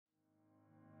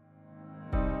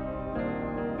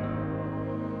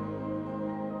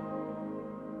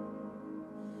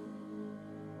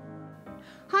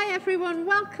Hi everyone,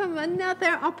 welcome.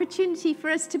 Another opportunity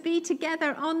for us to be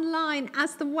together online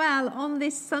as the Well on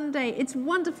this Sunday. It's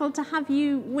wonderful to have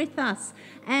you with us.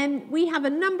 We have a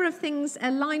number of things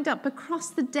lined up across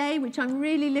the day, which I'm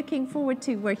really looking forward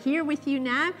to. We're here with you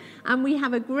now, and we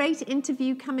have a great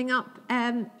interview coming up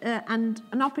and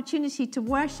an opportunity to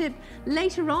worship.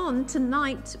 Later on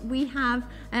tonight, we have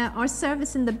our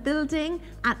service in the building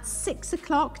at 6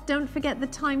 o'clock. Don't forget the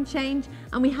time change.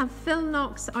 And we have Phil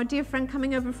Knox, our dear friend,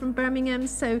 coming over from Birmingham.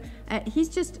 So he's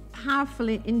just powerful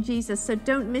in Jesus. So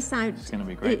don't miss out. It's going to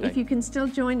be a great day. If you can still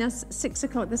join us 6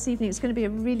 o'clock this evening, it's going to be a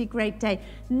really great day.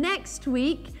 Next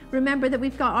week, remember that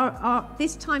we've got our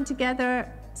this time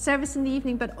together service in the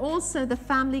evening, but also the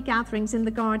family gatherings in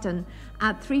the garden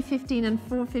at 3:15 and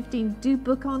 4:15. Do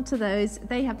book onto those.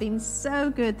 They have been so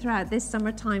good throughout this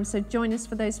summertime, so join us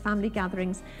for those family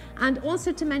gatherings. And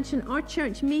also to mention, our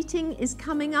church meeting is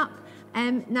coming up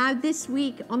now this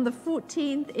week on the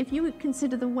 14th. If you would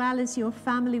consider the Well as your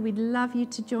family, we'd love you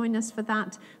to join us for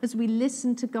that as we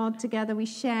listen to God together. We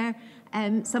share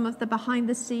some of the behind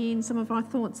the scenes, some of our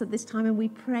thoughts at this time, and we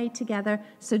pray together.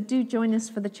 So do join us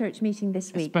for the church meeting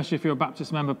this week. Especially if you're a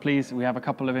Baptist member, please. We have a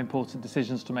couple of important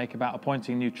decisions to make about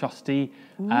appointing a new trustee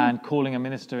and calling a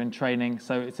minister in training.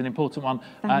 So it's an important one.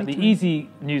 The easy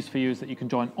news for you is that you can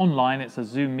join online. It's a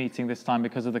Zoom meeting this time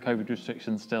because of the COVID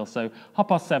restrictions still. So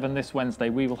 7:30 this Wednesday,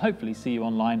 we will hopefully see you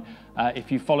online.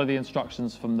 If you follow the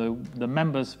instructions from the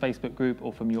members' Facebook group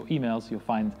or from your emails, you'll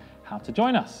find how to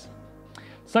join us.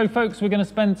 So folks, we're going to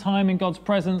spend time in God's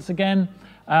presence again.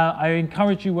 I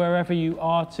encourage you wherever you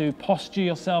are to posture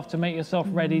yourself, to make yourself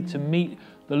ready to meet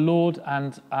the Lord,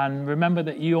 and remember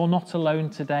that you're not alone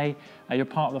today. You're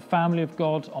part of the family of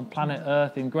God on planet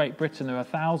Earth. In Great Britain, there are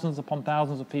thousands upon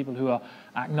thousands of people who are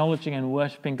acknowledging and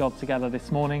worshipping God together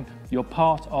this morning. You're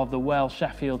part of the Well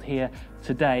Sheffield here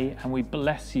today, and we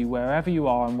bless you wherever you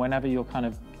are and whenever you're kind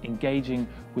of engaging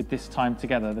with this time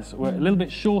together. We're a little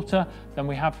bit shorter than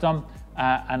we have done,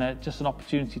 and just an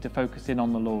opportunity to focus in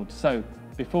on the Lord. So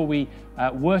before we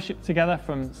worship together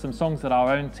from some songs that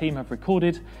our own team have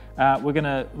recorded, we're going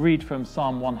to read from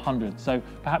Psalm 100. So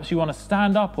perhaps you want to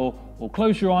stand up or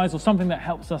close your eyes, or something that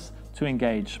helps us to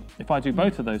engage. If I do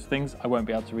both of those things, I won't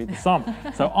be able to read the psalm.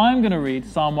 So I'm going to read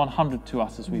Psalm 100 to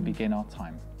us as we begin our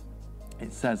time.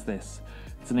 It says this.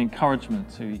 It's an encouragement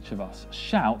to each of us.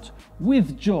 Shout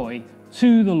with joy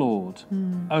to the Lord,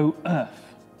 O earth.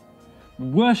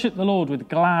 Worship the Lord with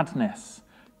gladness.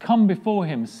 Come before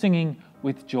him singing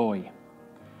with joy.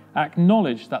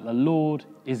 Acknowledge that the Lord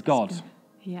is God.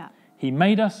 Yeah. He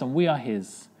made us and we are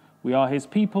his. We are his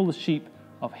people, the sheep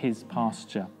of his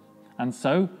pasture. And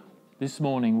so this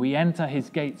morning we enter his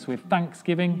gates with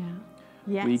thanksgiving.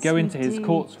 Yeah. Yes, we go into his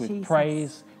courts with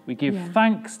praise. We give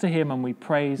thanks to him and we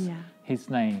praise his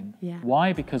name. Yeah.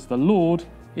 Why? Because the Lord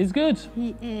is good.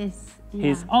 He is. Yeah.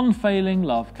 His unfailing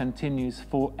love continues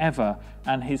forever,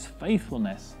 and his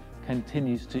faithfulness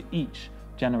continues to each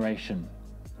generation.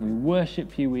 We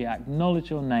worship you, we acknowledge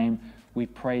your name, we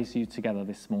praise you together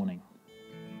this morning.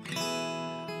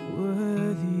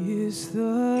 Worthy is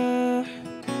the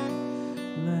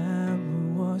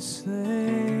Lamb who was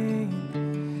slain,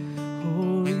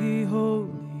 holy,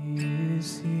 holy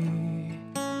is he.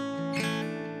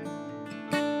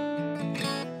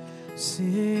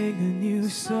 Sing a new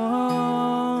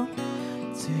song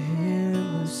to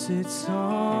him who sits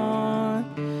on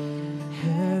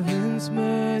heaven's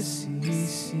mercy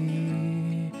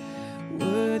seat.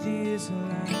 Worthy is the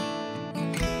Lamb,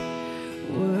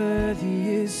 worthy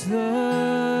is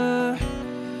the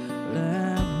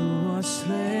Lamb who was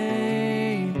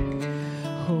slain.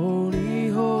 Holy,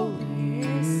 holy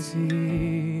is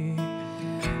he.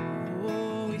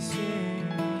 Oh, we sing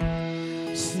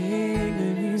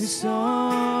a new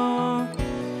song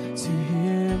to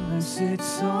him who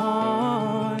sits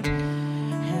on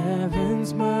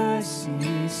heaven's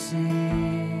mercy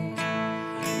seat.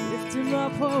 Lift him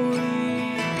up,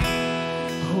 holy,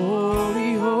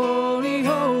 holy, holy,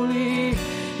 holy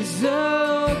is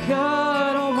the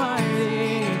God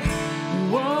Almighty,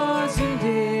 who was and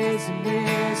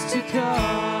is to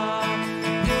come.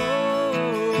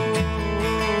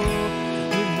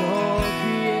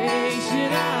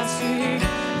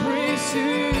 To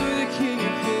the King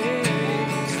of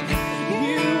Kings,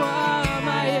 you are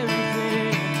my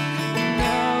everything, and I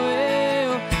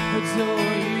will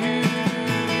adore you.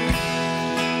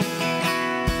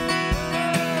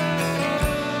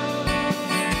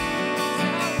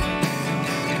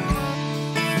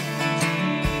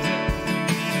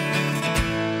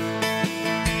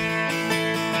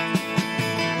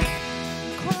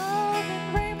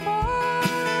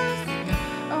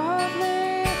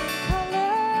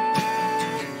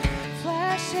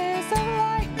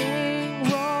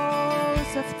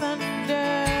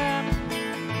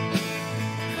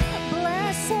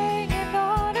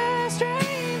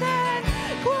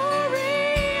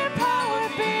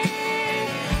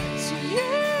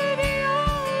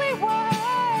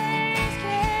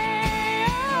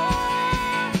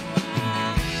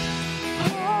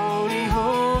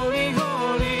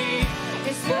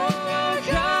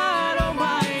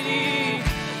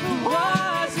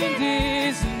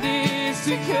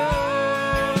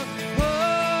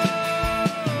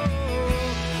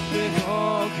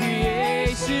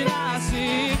 creation I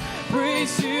sing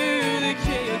praise to the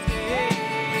King of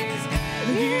Kings.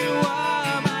 You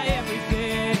are my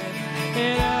everything,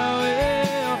 and I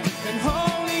will. And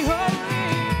holy, holy,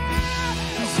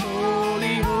 is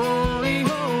holy, holy,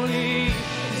 holy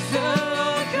is the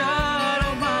Lord God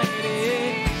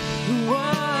Almighty, who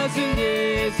was and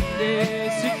is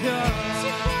to come.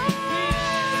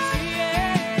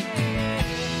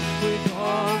 With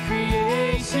all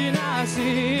creation I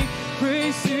sing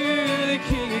praise to the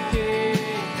King of Kings.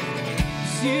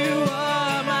 You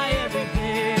are my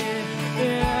everything,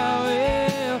 and I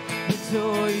will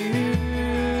adore you.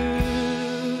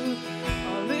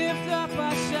 I'll lift up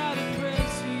my shout and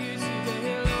praise to you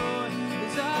today, Lord,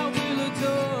 as I will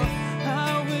adore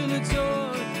you.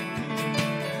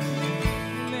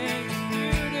 Make a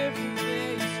beautiful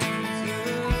face, Jesus.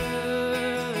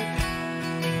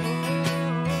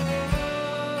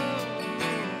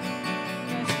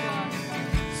 Yes, God.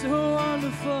 So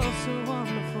wonderful, so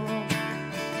wonderful.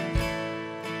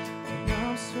 And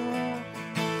I'm so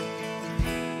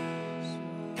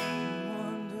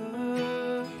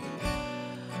wonder.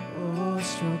 Oh,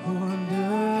 struck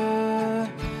wonder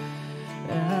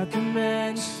at the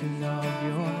mention of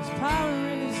yours. Power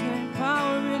in his name,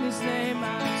 power in his name.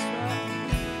 I'm struck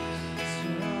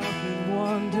with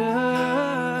wonder.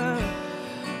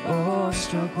 Oh,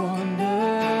 struck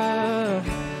wonder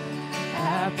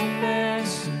at the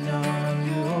mention of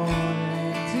your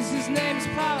name. His name is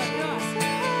power, God.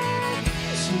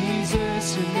 Jesus,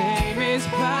 your name is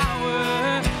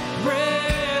power,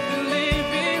 breath and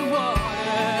living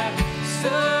water,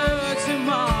 such a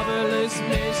marvelous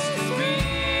mystery.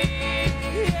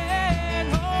 Yeah, and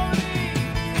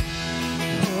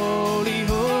holy,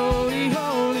 holy,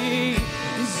 holy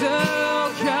is the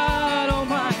Lord God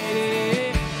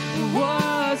Almighty, who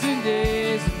was and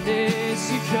is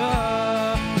to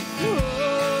come.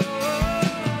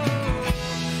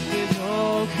 With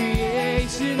all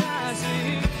creation I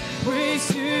sing praise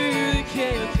to the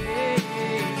King of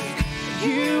Kings.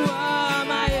 You are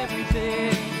my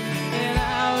everything, and I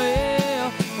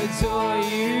will adore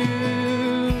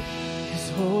you. 'Cause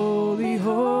holy,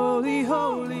 holy,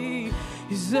 holy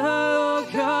is the Lord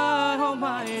God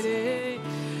Almighty,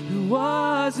 who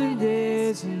was and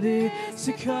is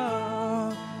to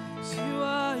come.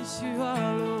 You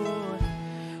are, Lord.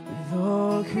 With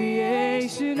all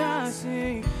creation I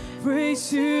sing praise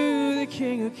to the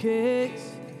King of Kings.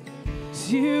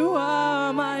 'Cause you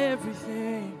are my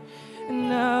everything,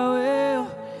 and I will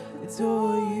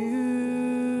adore you.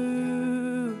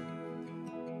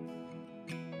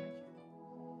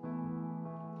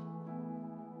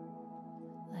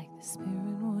 Like the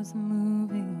Spirit was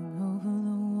moving over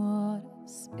the water,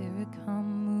 Spirit, come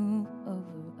move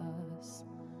over us.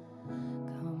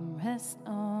 Come rest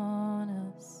on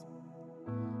us.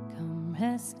 Come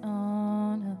rest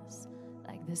on us.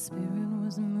 Like the Spirit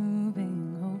was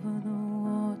moving over the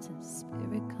water,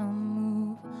 Spirit, come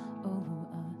move over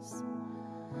us.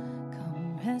 Come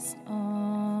rest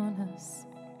on us.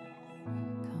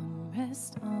 Come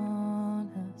rest on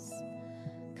us.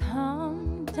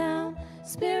 Come down,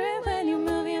 Spirit, when you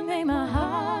move, you make my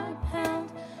heart pound.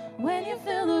 When you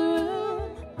fill the room,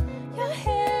 you're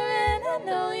here and I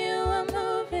know you are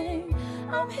moving.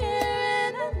 I'm here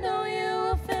and I know you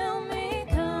will fill me.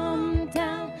 Come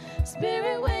down,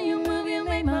 Spirit, when you move, you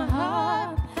make my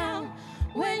heart pound.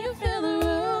 When you fill the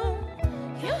room,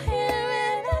 you're here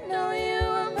and I know you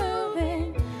are moving.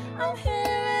 I'm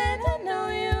here and I know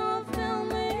you will fill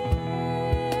me.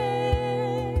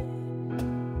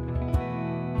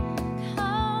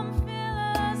 Come fill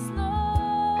us,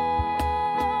 Lord.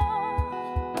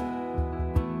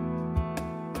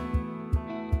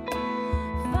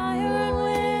 Fire and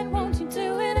wind, won't you do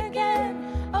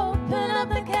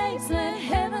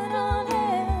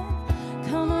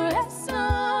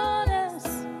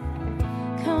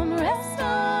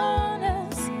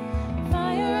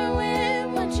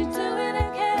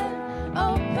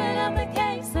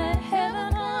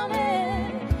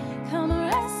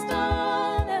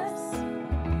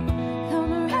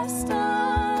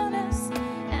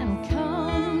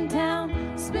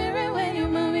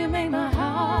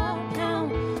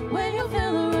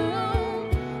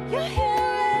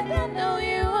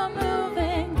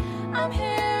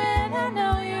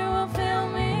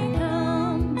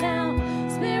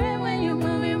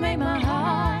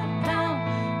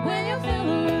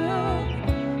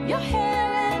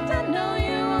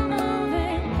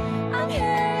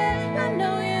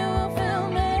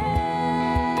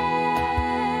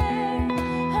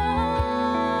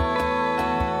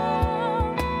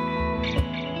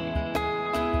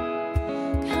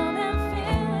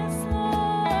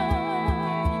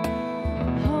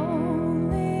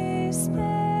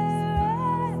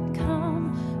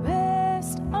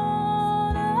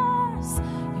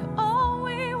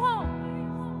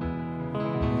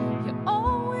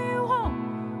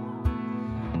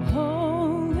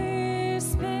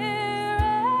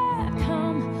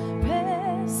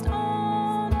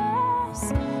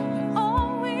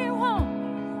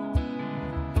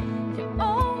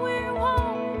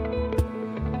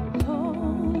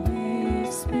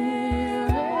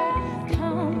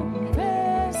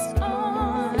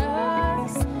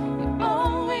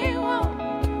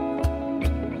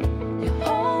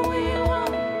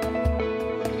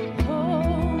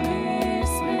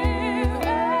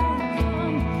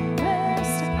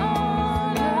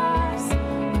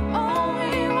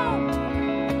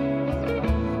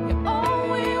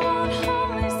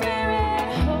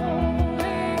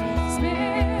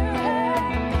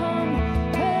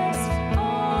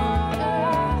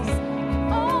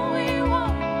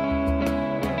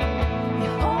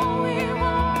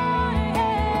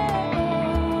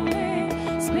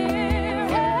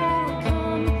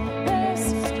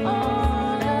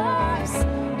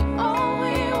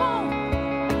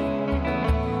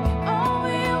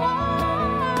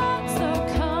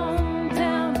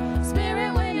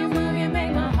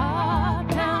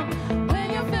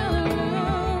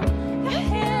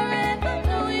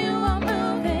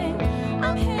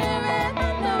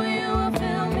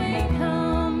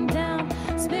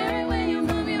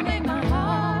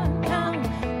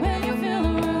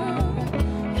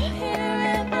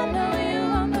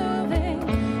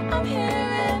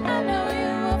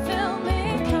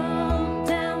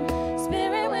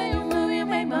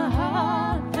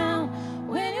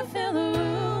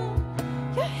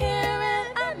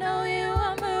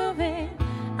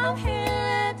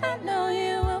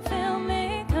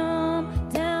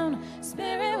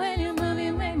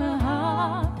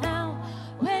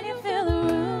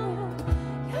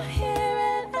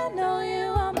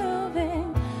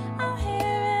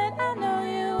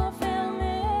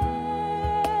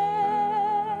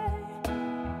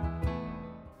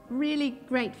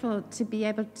grateful to be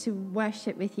able to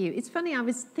worship with you. It's funny, I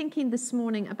was thinking this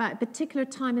morning about a particular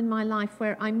time in my life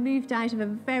where I moved out of a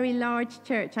very large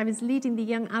church. I was leading the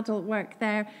young adult work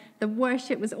there. The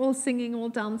worship was all singing, all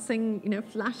dancing,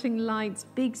 flashing lights,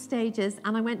 big stages.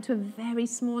 And I went to a very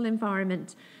small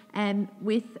environment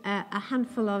with a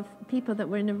handful of people that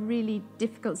were in a really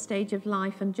difficult stage of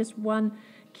life and just one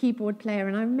keyboard player.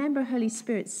 And I remember Holy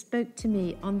Spirit spoke to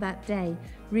me on that day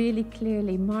really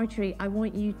clearly, Marjorie, I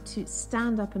want you to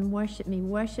stand up and worship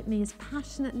me as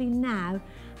passionately now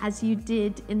as you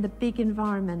did in the big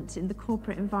environment, in the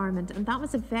corporate environment. And that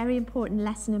was a very important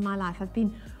lesson in my life. I've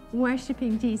been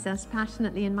worshiping Jesus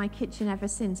passionately in my kitchen ever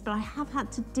since, but I have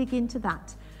had to dig into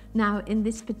that now in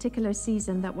this particular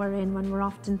season that we're in, when we're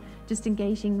often just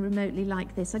engaging remotely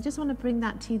like this. I just want to bring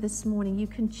that to you this morning. You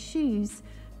can choose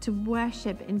to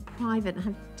worship in private and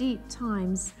have deep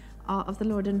times of the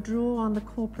Lord and draw on the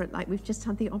corporate like we've just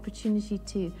had the opportunity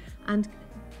to. And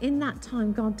in that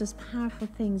time, God does powerful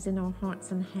things in our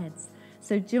hearts and heads.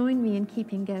 So join me in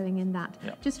keeping going in that.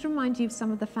 Yep. Just to remind you of some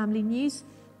of the family news.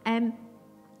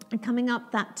 Coming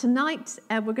up that tonight,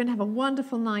 we're going to have a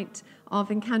wonderful night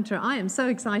of encounter. I am so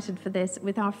excited for this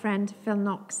with our friend Phil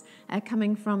Knox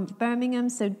coming from Birmingham.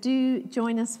 So do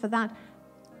join us for that.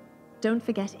 Don't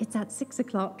forget, it's at 6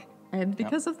 o'clock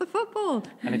because of the football.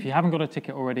 And if you haven't got a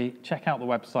ticket already, check out the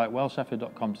website,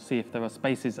 wellsheffield.com, to see if there are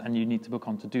spaces, and you need to book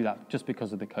on to do that just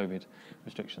because of the COVID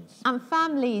restrictions. And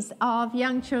families of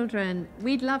young children,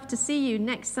 we'd love to see you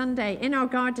next Sunday in our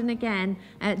garden again.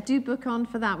 Do book on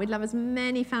for that. We'd love as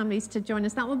many families to join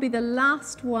us. That will be the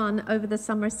last one over the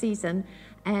summer season.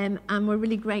 And we're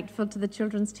really grateful to the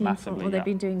children's team for all they've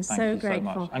been doing. So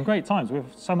grateful. So much. And great times. We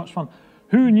have so much fun.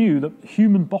 Who knew that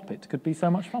human Bop It could be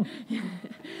so much fun?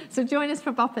 So join us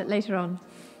for Bop It later on.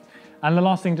 And the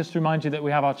last thing, just to remind you that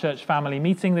we have our church family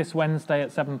meeting this Wednesday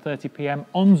at 7:30 p.m.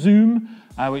 on Zoom,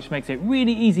 which makes it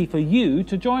really easy for you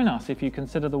to join us if you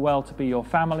consider the Well to be your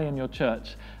family and your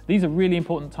church. These are really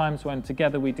important times when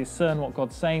together we discern what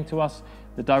God's saying to us,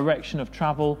 the direction of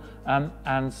travel,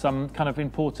 and some kind of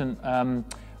important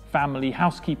family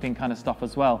housekeeping kind of stuff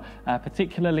as well.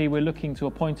 Particularly, we're looking to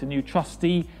appoint a new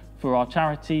trustee for our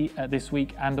charity this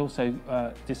week, and also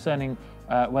discerning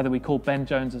whether we call Ben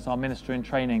Jones as our minister in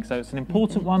training. So it's an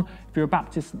important one. If you're a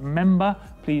Baptist member,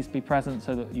 please be present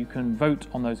so that you can vote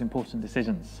on those important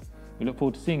decisions. We look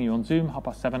forward to seeing you on Zoom,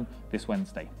 7:30 this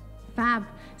Wednesday. Fab.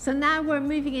 So now we're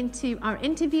moving into our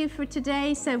interview for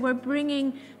today. So we're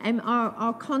bringing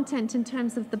our content in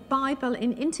terms of the Bible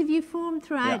in interview form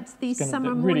throughout these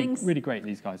summer mornings. Really great,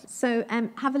 these guys. So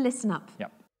have a listen up.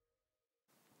 Yep.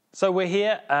 So we're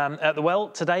here at the Well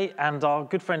today, and our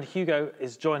good friend Hugo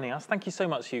is joining us. Thank you so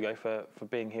much, Hugo, for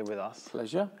being here with us.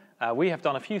 Pleasure. We have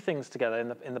done a few things together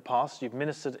in the past. You've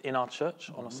ministered in our church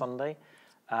on a Sunday.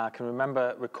 I can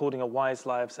remember recording a Wise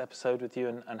Lives episode with you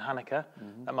and Hanneke.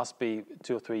 That must be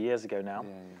 2 or 3 years ago now.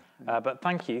 But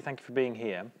thank you for being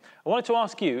here. I wanted to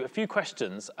ask you a few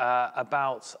questions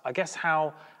about, I guess,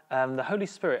 how the Holy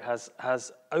Spirit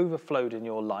has overflowed in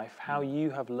your life, how you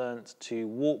have learnt to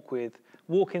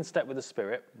walk in step with the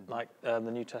Spirit, like the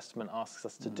New Testament asks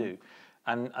us to do,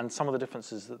 and some of the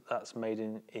differences that's made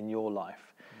in your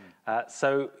life.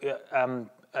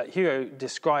 Hugo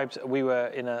described, we were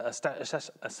in a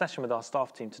session with our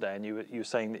staff team today, and you were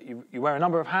saying that you wear a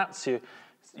number of hats.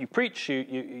 You preach,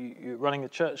 you're running a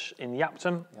church in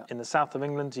Yapton, in the south of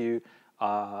England. You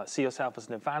see yourself as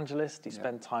an evangelist. You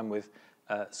spend time with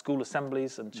school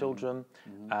assemblies and children.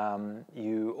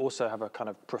 You also have a kind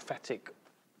of prophetic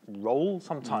role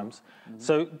sometimes.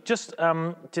 So just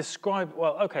describe,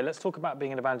 let's talk about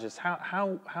being an evangelist.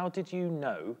 How did you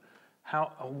know,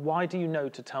 why do you know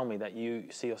to tell me that you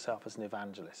see yourself as an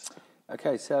evangelist?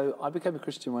 Okay, so I became a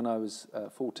Christian when I was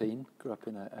 14, grew up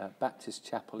in a Baptist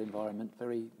chapel environment,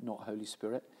 very not Holy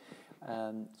Spirit.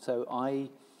 So I,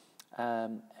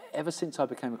 ever since I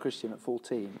became a Christian at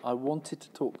 14, I wanted to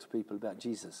talk to people about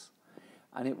Jesus.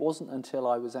 And it wasn't until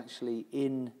I was actually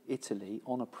in Italy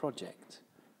on a project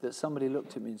that somebody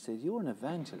looked at me and said, "You're an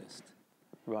evangelist."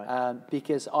 Right.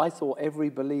 Because I thought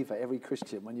every believer, every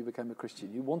Christian, when you became a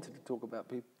Christian, you wanted to talk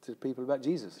to people about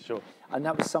Jesus. Sure. And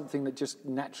that was something that just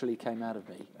naturally came out of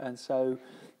me. And so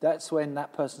that's when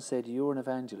that person said, "You're an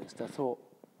evangelist." I thought,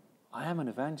 I am an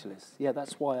evangelist. Yeah,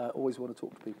 that's why I always want to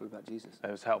talk to people about Jesus. It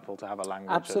was helpful to have a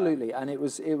language. Absolutely. And it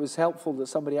was helpful that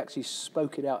somebody actually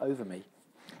spoke it out over me.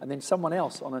 And then someone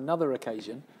else on another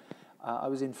occasion, I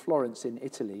was in Florence in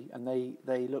Italy, and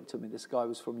they looked at me. This guy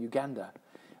was from Uganda.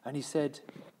 And he said,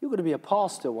 "You're going to be a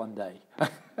pastor one day."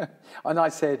 And I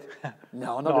said,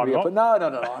 "No, I'm not going to be I'm not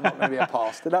going to be a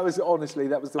pastor." That was honestly,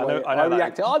 that was the way I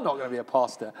reacted. I'm not going to be a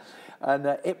pastor. And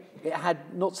it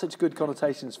had not such good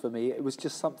connotations for me. It was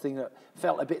just something that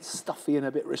felt a bit stuffy and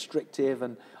a bit restrictive,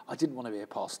 and I didn't want to be a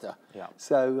pastor. Yeah.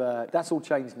 So that's all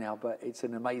changed now, but it's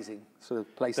an amazing sort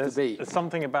of place to be. There's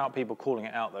something about people calling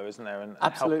it out, though, isn't there? And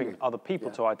Absolutely. helping other people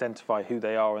to identify who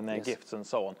they are and their gifts and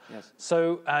so on. Yes.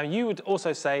 So you would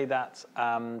also say that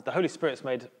the Holy Spirit's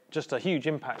made just a huge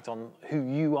impact on who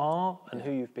you are and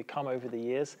who you've become over the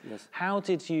years. Yes. How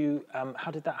did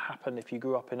that happen if you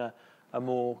grew up in a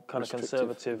more kind of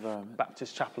conservative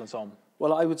Baptist chapel and so on?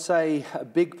 Well, I would say a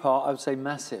big part, I would say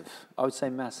massive.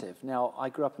 Now, I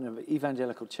grew up in an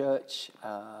evangelical church,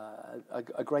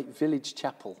 a great village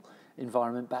chapel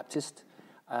environment, Baptist.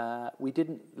 We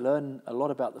didn't learn a lot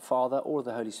about the Father or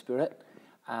the Holy Spirit.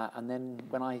 And then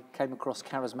when I came across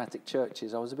charismatic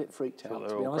churches, I was a bit freaked out,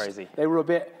 to be honest. Crazy. They were a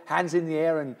bit hands in the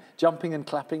air and jumping and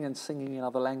clapping and singing in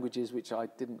other languages, which I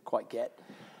didn't quite get.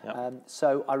 Yep.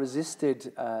 So I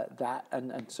resisted that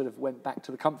and sort of went back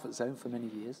to the comfort zone for many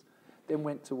years. Then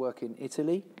went to work in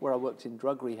Italy, where I worked in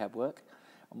drug rehab work.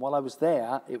 And while I was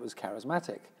there, it was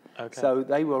charismatic. Okay. So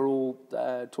they were all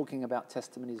talking about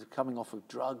testimonies of coming off of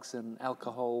drugs and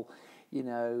alcohol, you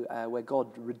know, where God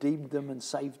redeemed them and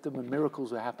saved them and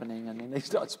miracles were happening, and then they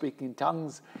started speaking in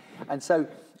tongues. And so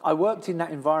I worked in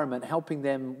that environment, helping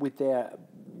them with their,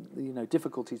 you know,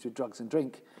 difficulties with drugs and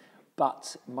drink.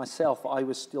 But myself, I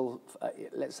was still,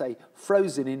 let's say,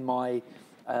 frozen in my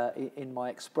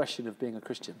expression of being a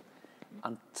Christian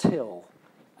until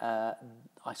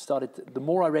I started, the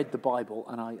more I read the Bible,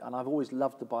 and I've always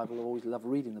loved the Bible, I've always loved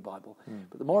reading the Bible,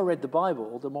 but the more I read the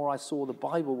Bible, the more I saw the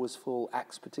Bible was full,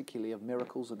 Acts particularly, of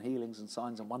miracles and healings and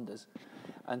signs and wonders.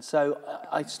 And so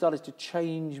I started to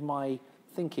change my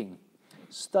thinking.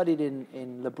 Studied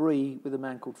in L'Abri with a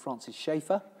man called Francis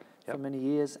Schaeffer for many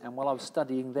years, and while I was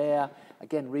studying there,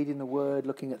 again, reading the Word,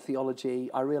 looking at theology,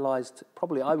 I realized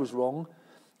probably I was wrong,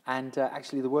 and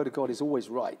actually the Word of God is always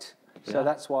right. So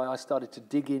that's why I started to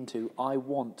dig into, I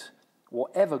want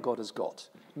whatever God has got,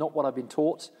 not what I've been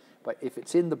taught, but if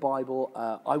it's in the Bible,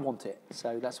 I want it.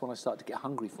 So that's when I started to get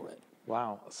hungry for it.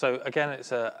 Wow. So again,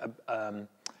 it's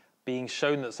being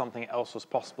shown that something else was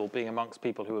possible, being amongst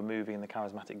people who were moving in the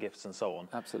charismatic gifts and so on.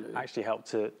 Absolutely. Actually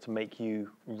helped to make you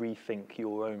rethink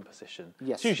your own position.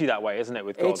 Yes. It's usually that way, isn't it,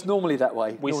 with God? It's normally that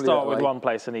way. We start with one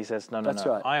place and he says, no, That's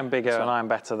right. I am bigger That's and right. I am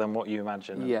better than what you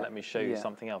imagine. And let me show you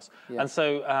something else. Yeah. And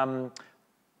so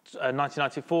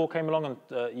 1994 came along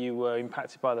and you were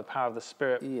impacted by the power of the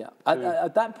Spirit. Yeah.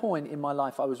 At that point in my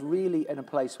life, I was really in a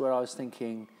place where I was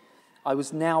thinking, I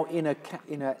was now in a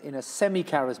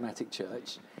semi-charismatic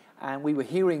church, and we were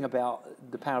hearing about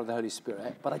the power of the Holy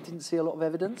Spirit, but I didn't see a lot of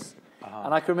evidence.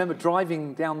 And I can remember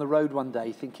driving down the road one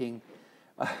day thinking,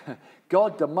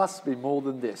 God, there must be more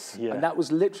than this. Yeah. And that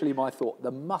was literally my thought,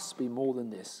 there must be more than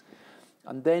this.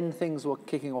 And then things were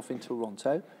kicking off in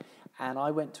Toronto, and I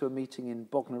went to a meeting in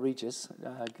Bognor Regis,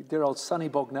 dear old sunny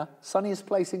Bognor, sunniest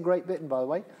place in Great Britain, by the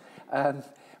way,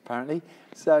 apparently.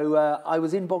 So I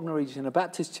was in Bognor Regis in a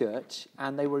Baptist church,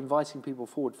 and they were inviting people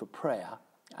forward for prayer.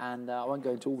 And I won't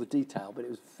go into all the detail, but it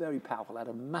was very powerful. I had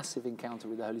a massive encounter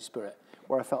with the Holy Spirit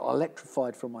where I felt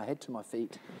electrified from my head to my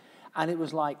feet. And it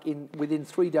was like within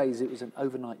 3 days, it was an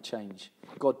overnight change.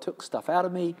 God took stuff out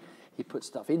of me, he put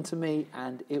stuff into me,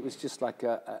 and it was just like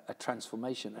a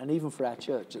transformation, and even for our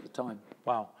church at the time.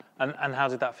 Wow. And how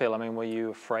did that feel? I mean, were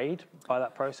you afraid by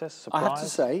that process? Surprised? I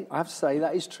have to say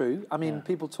that is true. I mean,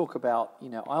 people talk about, you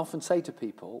know, I often say to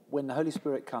people, when the Holy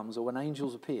Spirit comes or when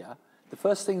angels appear, the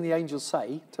first thing the angels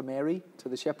say to Mary, to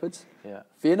the shepherds,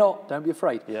 fear not, don't be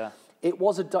afraid. Yeah. It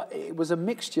was a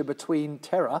mixture between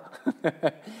terror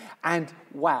and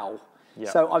wow. Yeah.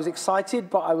 So I was excited,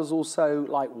 but I was also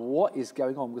like, what is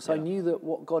going on? Because I knew that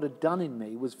what God had done in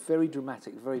me was very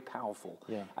dramatic, very powerful.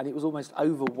 Yeah. And it was almost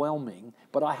overwhelming.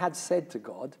 But I had said to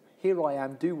God, here I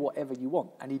am, do whatever you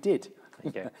want. And he did.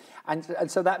 Okay. and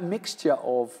so that mixture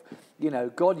of, you know,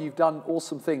 God, you've done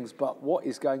awesome things, but what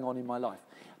is going on in my life?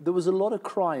 There was a lot of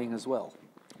crying as well.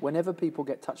 Whenever people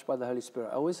get touched by the Holy Spirit,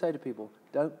 I always say to people,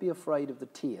 don't be afraid of the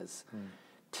tears.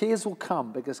 Tears will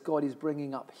come because God is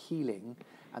bringing up healing,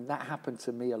 and that happened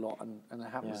to me a lot, and it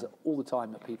happens all the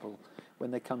time at people when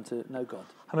they come to know God.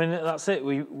 I mean, that's it.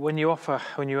 When you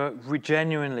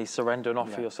genuinely surrender and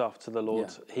offer yourself to the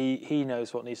Lord, He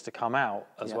knows what needs to come out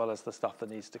as well as the stuff that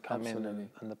needs to come in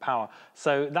and the power.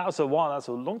 So that was a while. That's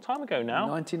a long time ago now.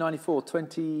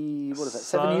 1994,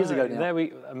 7 years ago now.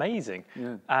 Amazing.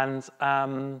 Yeah.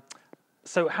 And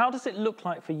So how does it look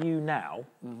like for you now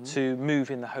to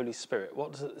move in the Holy Spirit?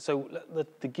 What does it, so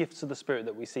the gifts of the Spirit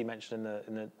that we see mentioned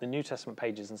in the New Testament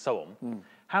pages and so on?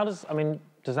 How does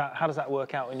that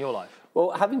work out in your life?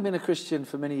 Well, having been a Christian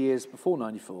for many years before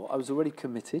 94, I was already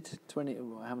committed.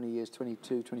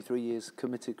 22, 23 years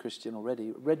committed Christian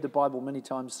already. Read the Bible many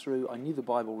times through. I knew the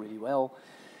Bible really well.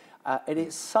 And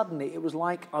it was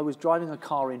like I was driving a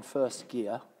car in first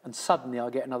gear, and suddenly I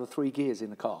get another 3 gears in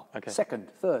the car. Okay. Second,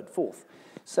 third, fourth.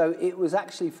 So it was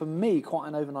actually, for me, quite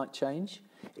an overnight change.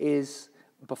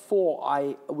 Before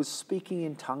I was speaking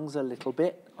in tongues a little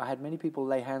bit. I had many people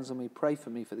lay hands on me, pray for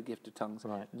me for the gift of tongues.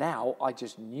 Right. Now I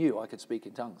just knew I could speak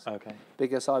in tongues. Okay.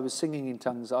 Because I was singing in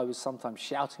tongues, I was sometimes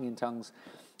shouting in tongues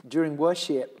during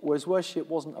worship, whereas worship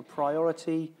wasn't a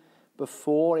priority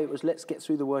before. It was, let's get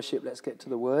through the worship, let's get to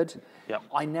the word. Yep.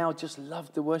 I now just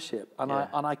loved the worship, and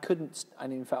I couldn't,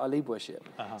 and in fact I lead worship.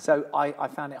 So I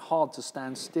found it hard to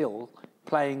stand still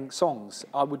playing songs.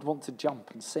 I would want to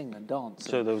jump and sing and dance.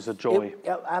 So there was a joy.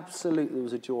 Absolutely, there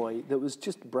was a joy that was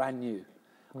just brand new.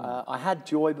 I had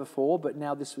joy before, but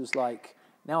now this was like,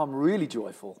 now I'm really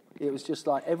joyful. It was just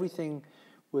like everything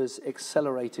was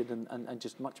accelerated and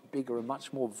just much bigger and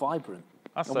much more vibrant.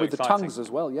 That's and so with exciting. The tongues as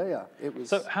well, it was.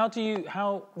 So how do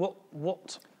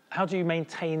you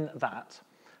maintain that?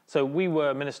 So we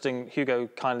were ministering, Hugo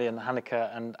kindly and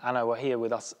Hanneke and Anna were here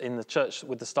with us in the church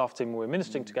with the staff team. We were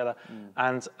ministering together,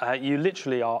 and you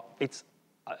literally are.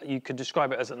 You could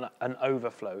describe it as an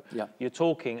overflow. Yeah. You're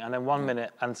talking, and then 1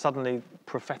 minute, and suddenly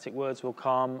prophetic words will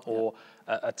come, or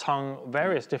a tongue,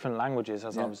 various different languages.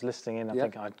 As I was listening in, I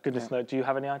think, oh, goodness no. Do you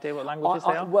have any idea what languages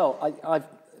they are? Well, I've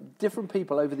different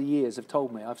people over the years have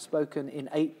told me I've spoken in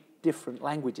 8 different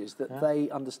languages that they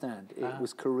understand. It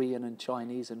was Korean and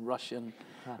Chinese and Russian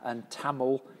and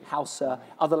Tamil, Hausa,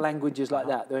 other languages like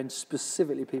that. Then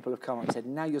specifically people have come up and said,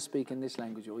 now you're speaking this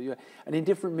language. And in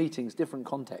different meetings, different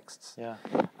contexts. Yeah.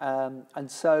 And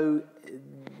so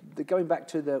going back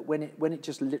to when it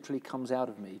just literally comes out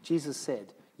of me, Jesus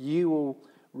said, you will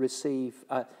receive,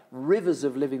 rivers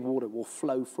of living water will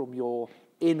flow from your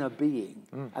inner being.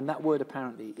 And that word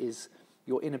apparently is,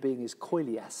 your inner being is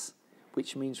koilias,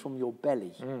 which means from your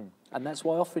belly. And that's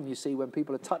why often you see when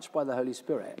people are touched by the Holy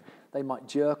Spirit, they might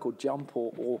jerk or jump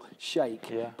or shake.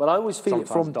 Yeah. But I always feel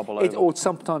sometimes it from it, or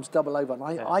sometimes double over. And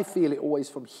I feel it always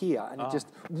from here, and it just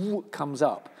comes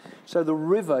up. So the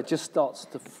river just starts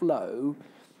to flow,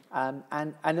 and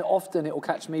often it will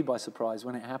catch me by surprise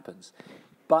when it happens.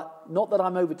 But not that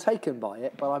I'm overtaken by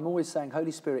it, but I'm always saying,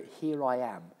 Holy Spirit, here I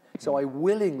am. So I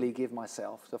willingly give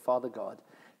myself to Father God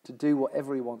to do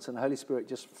whatever he wants, and the Holy Spirit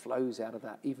just flows out of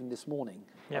that. Even this morning,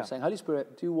 I'm saying, Holy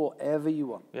Spirit, do whatever you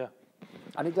want. Yeah.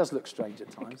 And it does look strange at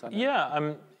times, I know.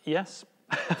 Yeah, yes,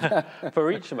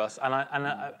 for each of us. And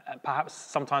perhaps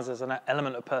sometimes there's an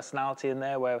element of personality in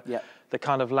there where the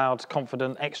kind of loud,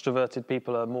 confident, extroverted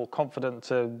people are more confident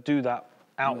to do that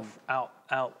out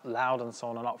loud and so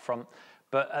on and up front.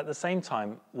 But at the same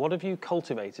time, what have you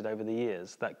cultivated over the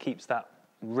years that keeps that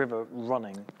river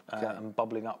running and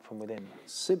bubbling up from within?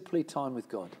 Simply time with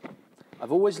God.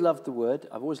 I've always loved the Word.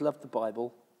 I've always loved the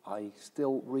Bible. I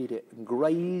still read it and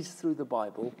graze through the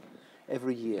Bible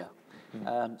every year.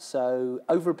 So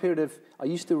over a period of, I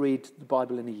used to read the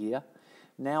Bible in a year.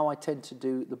 Now I tend to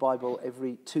do the Bible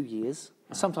every 2 years.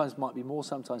 Sometimes it might be more,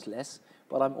 sometimes less.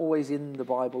 But I'm always in the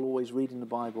Bible, always reading the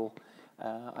Bible.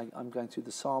 I'm going through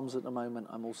the Psalms at the moment.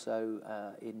 I'm also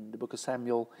in the book of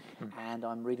Samuel, and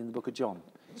I'm reading the book of John.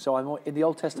 So I'm in the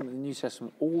Old Testament and the New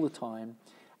Testament all the time,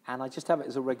 and I just have it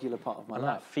as a regular part of my life.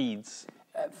 And that feeds?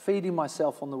 Feeding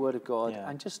myself on the Word of God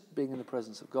and just being in the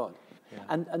presence of God. Yeah.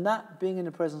 And that being in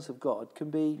the presence of God can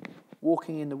be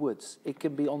walking in the woods. It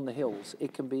can be on the hills.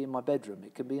 It can be in my bedroom.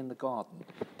 It can be in the garden.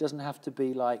 It doesn't have to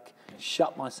be like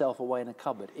shut myself away in a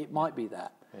cupboard. It might be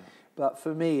that. Yeah. But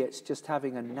for me, it's just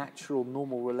having a natural,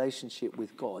 normal relationship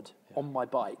with God on my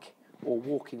bike or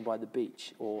walking by the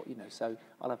beach, or, so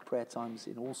I'll have prayer times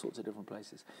in all sorts of different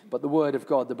places. But the Word of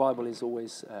God, the Bible, is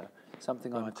always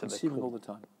something I'm consuming all the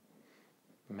time.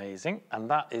 Amazing. And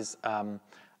that is,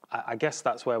 I guess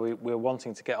that's where we're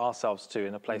wanting to get ourselves to,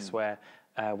 in a place where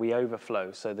we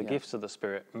overflow. So the gifts of the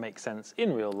Spirit make sense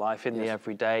in real life, in the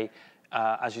everyday.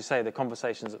 As you say, the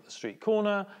conversations at the street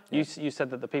corner. You said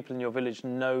that the people in your village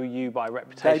know you by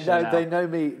reputation. They know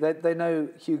me. They know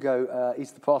Hugo.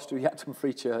 He's the pastor of Yapton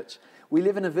Free Church. We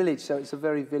live in a village, so it's a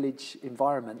very village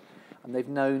environment. And they've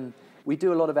known. We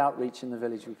do a lot of outreach in the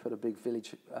village. We put a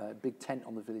big tent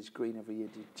on the village green every year.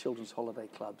 Do children's holiday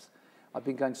clubs. I've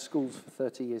been going to schools for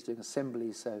 30 years doing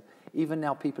assemblies. So even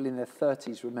now, people in their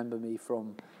 30s remember me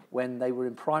from when they were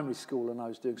in primary school and I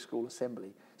was doing school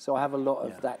assembly. So I have a lot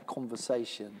of that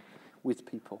conversation with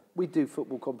people. We do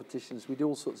football competitions. We do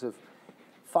all sorts of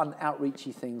fun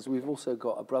outreachy things. We've also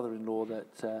got a brother-in-law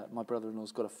that my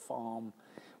brother-in-law's got a farm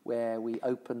where we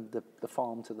opened the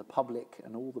farm to the public,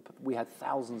 and we had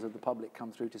thousands of the public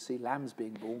come through to see lambs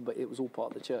being born, but it was all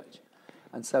part of the church.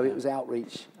 And so it was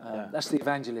outreach. That's the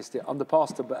evangelist. I'm the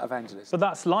pastor, but evangelist. But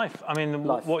that's life. I mean,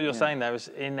 Life, what you're saying there is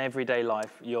in everyday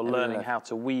life, you're learning how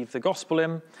to weave the gospel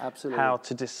in. Absolutely.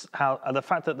 The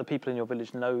fact that the people in your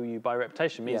village know you by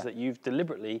reputation means that you've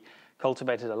deliberately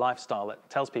cultivated a lifestyle that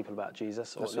tells people about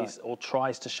Jesus, or or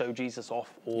tries to show Jesus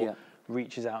off, or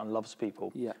reaches out and loves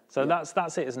people. So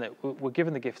that's it, isn't it? We're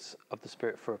given the gifts of the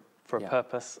Spirit for a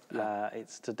purpose.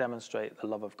 It's to demonstrate the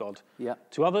love of God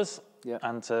to others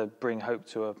and to bring hope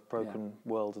to a broken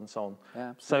world and so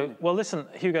on. So, well, listen,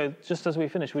 Hugo, just as we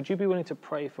finish, would you be willing to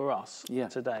pray for us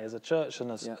today as a church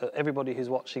and as everybody who's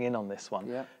watching in on this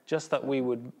one? Just that we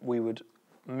would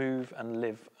move and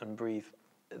live and breathe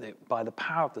by the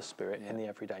power of the Spirit in the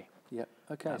everyday.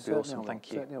 Okay. That'd be awesome.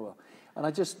 Thank you. Certainly will. And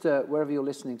I just, wherever you're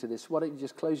listening to this, why don't you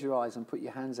just close your eyes and put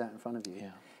your hands out in front of you?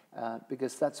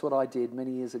 Because that's what I did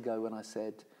many years ago when I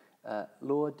said,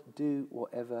 Lord, do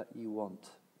whatever you want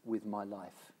with my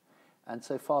life. And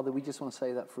so, Father, we just want to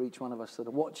say that for each one of us that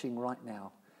are watching right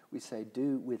now. We say,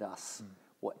 do with us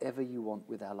whatever you want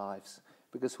with our lives,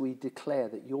 because we declare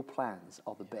that your plans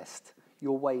are the best,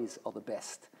 your ways are the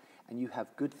best, and you have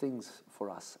good things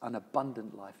for us, an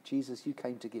abundant life. Jesus, you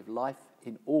came to give life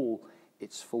in all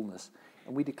its fullness.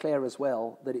 And we declare as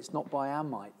well that it's not by our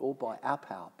might or by our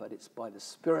power, but it's by the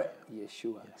Spirit,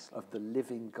 Yeshua, of the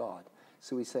living God.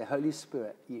 So we say, Holy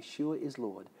Spirit, Yeshua is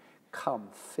Lord. Come,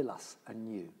 fill us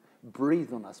anew.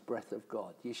 Breathe on us, breath of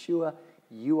God. Yeshua,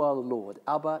 you are the Lord.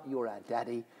 Abba, you're our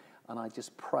daddy. And I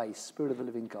just pray, Spirit of the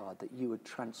living God, that you would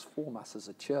transform us as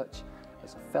a church,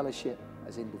 as a fellowship,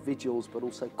 as individuals, but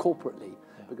also corporately,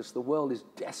 because the world is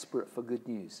desperate for good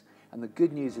news. And the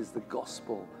good news is the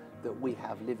gospel that we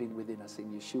have living within us.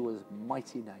 In Yeshua's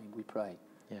mighty name we pray.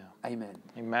 Amen.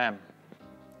 Amen.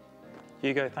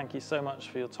 Hugo, thank you so much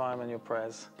for your time and your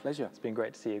prayers. Pleasure. It's been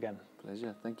great to see you again.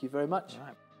 Pleasure. Thank you very much. All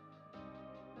right.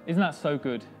 Isn't that so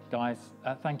good, guys?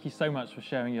 Thank you so much for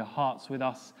sharing your hearts with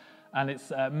us. And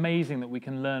it's amazing that we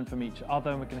can learn from each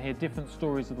other, and we can hear different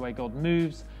stories of the way God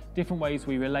moves, different ways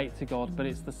we relate to God, but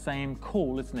it's the same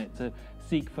call, isn't it, to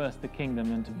seek first the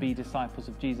kingdom and to be disciples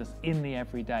of Jesus in the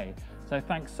everyday. So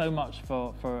thanks so much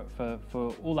for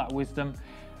all that wisdom.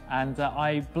 And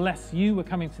I bless you. We're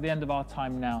coming to the end of our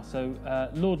time now. So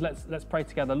Lord, let's pray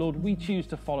together. Lord, we choose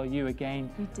to follow you again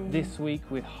this week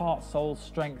with heart, soul,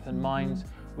 strength and mind.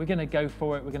 We're going to go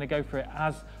for it. We're going to go for it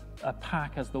as a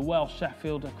pack, as the Welsh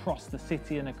Sheffield, across the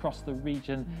city and across the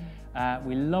region.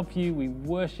 We love you, we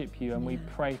worship you, and we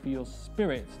pray for your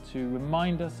Spirit to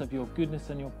remind us of your goodness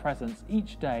and your presence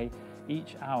each day,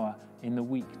 each hour in the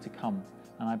week to come.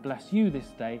 And I bless you this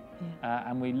day,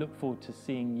 and we look forward to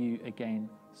seeing you again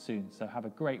soon. So have a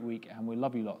great week, and we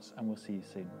love you lots, and we'll see you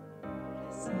soon.